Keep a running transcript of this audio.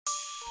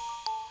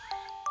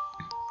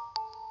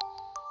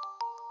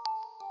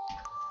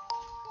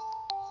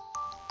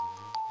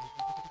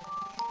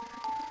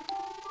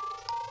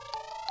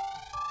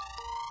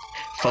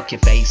Fuck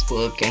your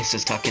Facebook,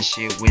 gangsters talking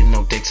shit with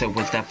no dick. So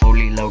with that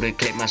fully loaded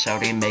clip, my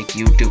shouty make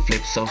you do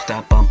flips. So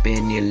stop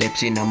bumping your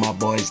lips, you know my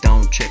boys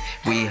don't trip.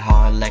 We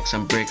hard like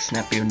some bricks,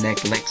 snap your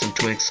neck like some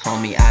twigs.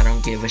 Homie, I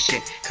don't give a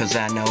shit, cause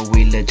I know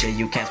we legit.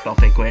 You can't spell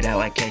fake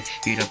without AK.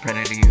 You the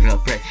predator, you the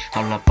prey.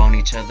 All up on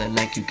each other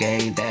like you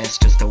gay, that's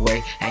just the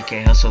way.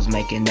 AK hustles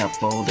making up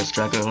for the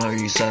struggle, or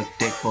you suck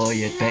dick for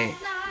your pay.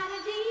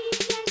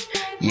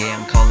 Yeah,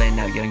 I'm calling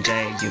out Young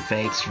J, you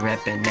fakes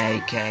reppin'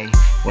 AK.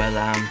 Well,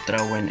 I'm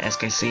throwing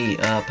SKC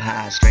up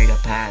high, straight up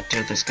high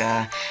to the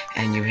sky.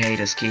 And you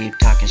haters keep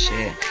talking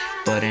shit,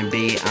 but in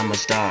B, I'm a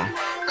star.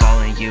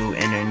 Calling you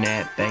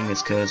internet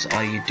bangers, cause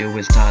all you do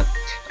is talk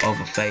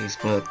over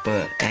Facebook,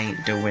 but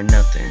ain't doing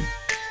nothing.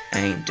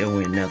 Ain't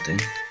doing nothing.